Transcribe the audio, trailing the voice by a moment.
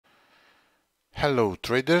Hello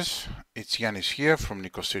traders, it's Yanis here from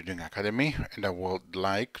Nikos Trading Academy, and I would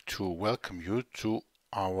like to welcome you to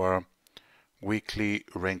our weekly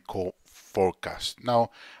Renko forecast. Now,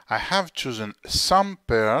 I have chosen some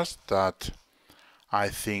pairs that I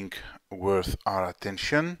think worth our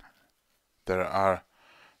attention. There are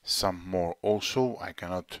some more also. I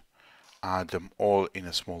cannot add them all in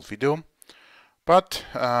a small video, but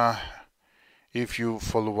if you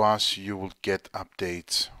follow us, you will get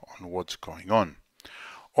updates on what's going on.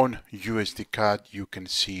 On USDCAD, you can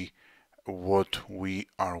see what we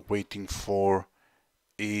are waiting for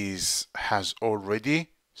has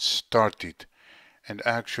already started. And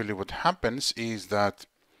actually what happens is that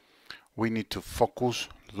we need to focus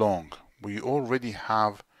long. We already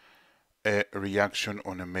have a reaction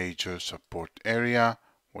on a major support area.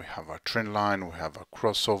 We have our trend line, we have our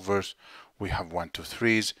crossovers, we have 1, 2,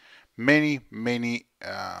 3s, many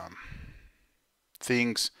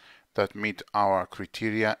things that meet our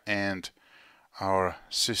criteria and our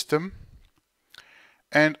system.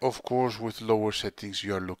 And of course, with lower settings,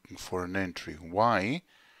 you are looking for an entry. Why?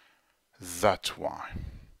 That's why.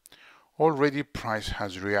 Already price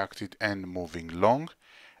has reacted and moving long,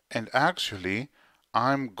 and actually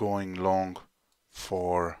I'm going long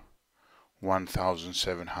for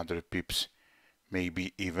 1,700 pips,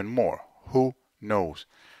 maybe even more. Who knows?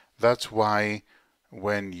 That's why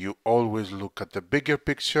when you always look at the bigger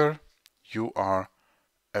picture, you are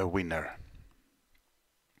a winner.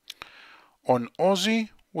 On Aussie,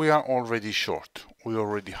 we are already short. We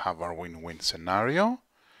already have our win-win scenario.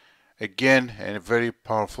 Again, a very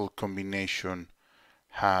powerful combination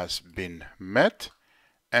has been met.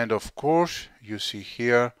 And of course, you see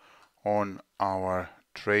here on our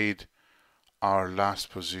trade, our last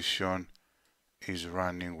position is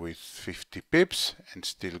running with 50 pips and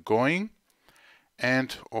still going.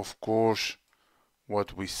 And of course,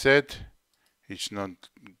 what we said, it's not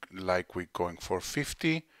like we're going for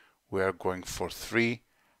 50, we are going for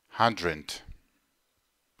 300.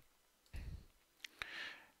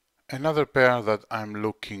 Another pair that I'm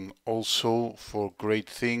looking also for great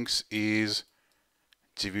things is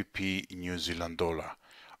GBP New Zealand dollar.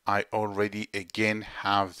 I already again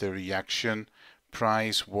have the reaction.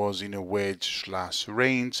 Price was in a wedge /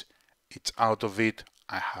 range. It's out of it.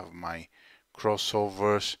 I have my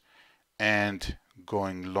crossovers, and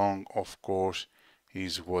going long, of course,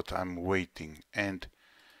 is what I'm waiting. And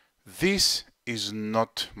this is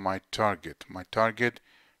not my target. My target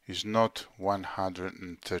is not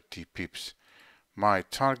 130 pips. My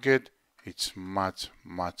target is much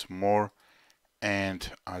more,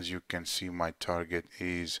 and as you can see, my target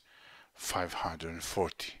is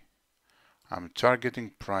 540. I'm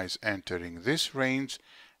targeting price entering this range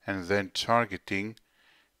and then targeting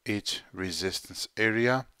its resistance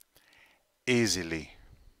area easily.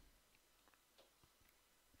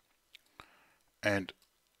 And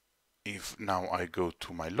if now I go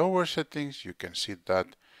to my lower settings, you can see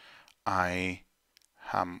that I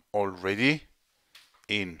am already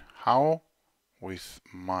in. How? With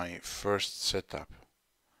my first setup.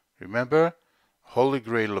 Remember, holy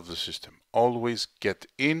grail of the system, always get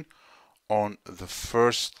in on the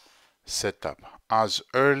first setup as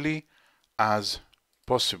early as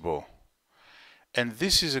possible. And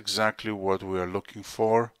this is exactly what we are looking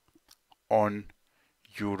for on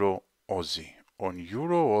Euro Aussie. On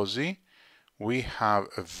Euro Aussie, we have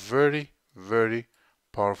a very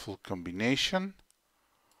powerful combination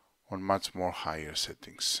on much more higher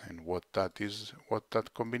settings. And what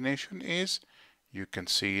that combination is, you can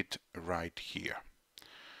see it right here.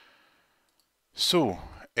 So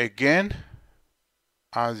again,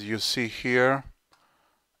 as you see here,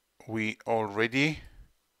 we already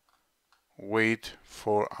wait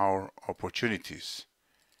for our opportunities.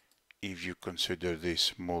 If you consider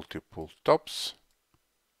this multiple tops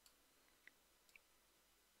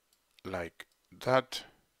like that,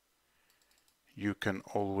 you can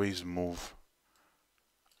always move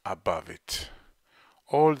above it.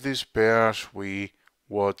 All these pairs, we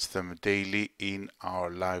watch them daily in our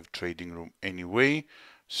live trading room anyway,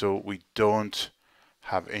 so we don't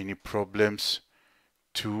have any problems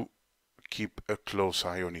to keep a close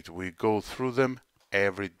eye on it. We go through them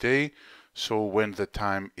every day, so when the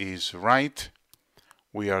time is right,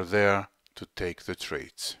 we are there to take the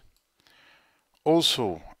trades.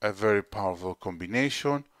 Also, a very powerful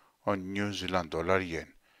combination on New Zealand dollar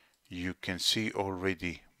yen. You can see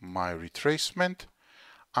already my retracement.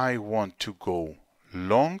 I want to go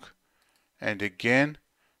long, and again,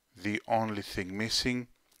 the only thing missing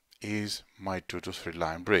is my 2 to 3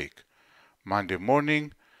 line break. Monday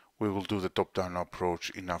morning, we will do the top-down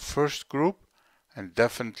approach in our first group and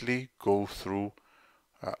definitely go through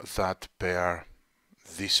that pair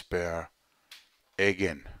this pair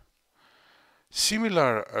again.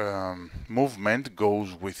 Similar movement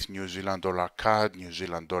goes with New Zealand dollar CAD, New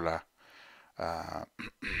Zealand dollar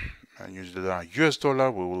US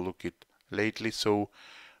dollar. We will look it lately, so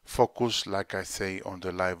focus, like I say on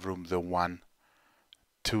the live room, the one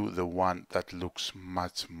that looks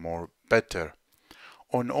much more better.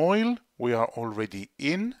 On oil, we are already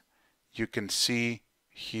in. You can see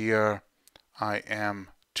here I am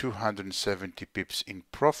 270 pips in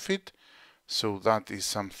profit, so that is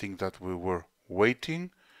something that we were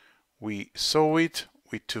waiting. We saw it,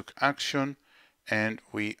 we took action, and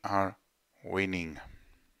we are winning.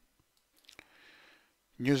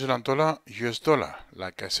 New Zealand dollar, US dollar,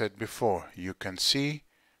 like I said before, you can see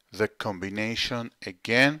the combination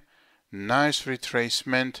again, nice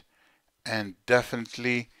retracement, and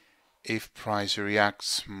definitely if price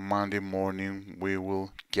reacts Monday morning, we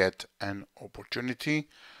will get an opportunity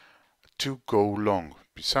to go long.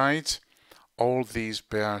 Besides, all these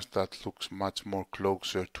pairs that looks much more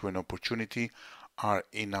closer to an opportunity are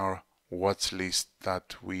in our watch list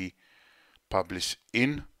that we publish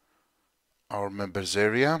in our members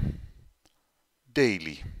area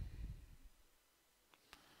daily.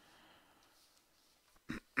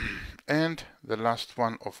 And the last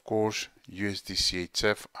one, of course,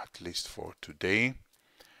 USDCHF, at least for today.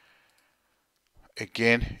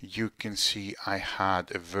 Again, you can see I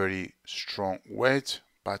had a very strong wedge,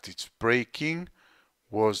 but it's breaking.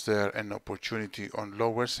 Was there an opportunity on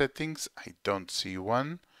lower settings? I don't see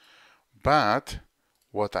one. But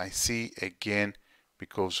what I see again,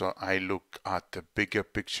 because I look at the bigger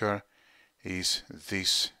picture, is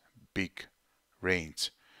this big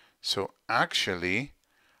range. So actually,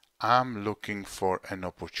 I'm looking for an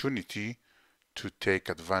opportunity to take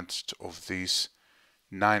advantage of this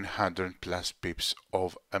 900 plus pips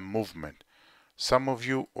of a movement. Some of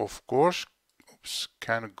you, of course,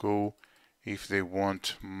 can go if they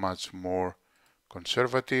want much more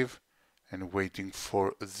conservative and waiting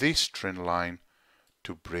for this trend line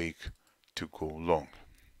to break to go long.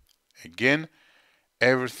 Again,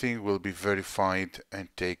 everything will be verified and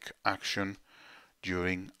take action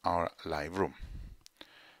during our live room.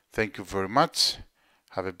 Thank you very much.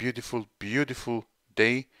 Have a beautiful, beautiful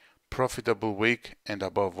day, profitable week, and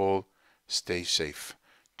above all, stay safe.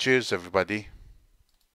 Cheers, everybody.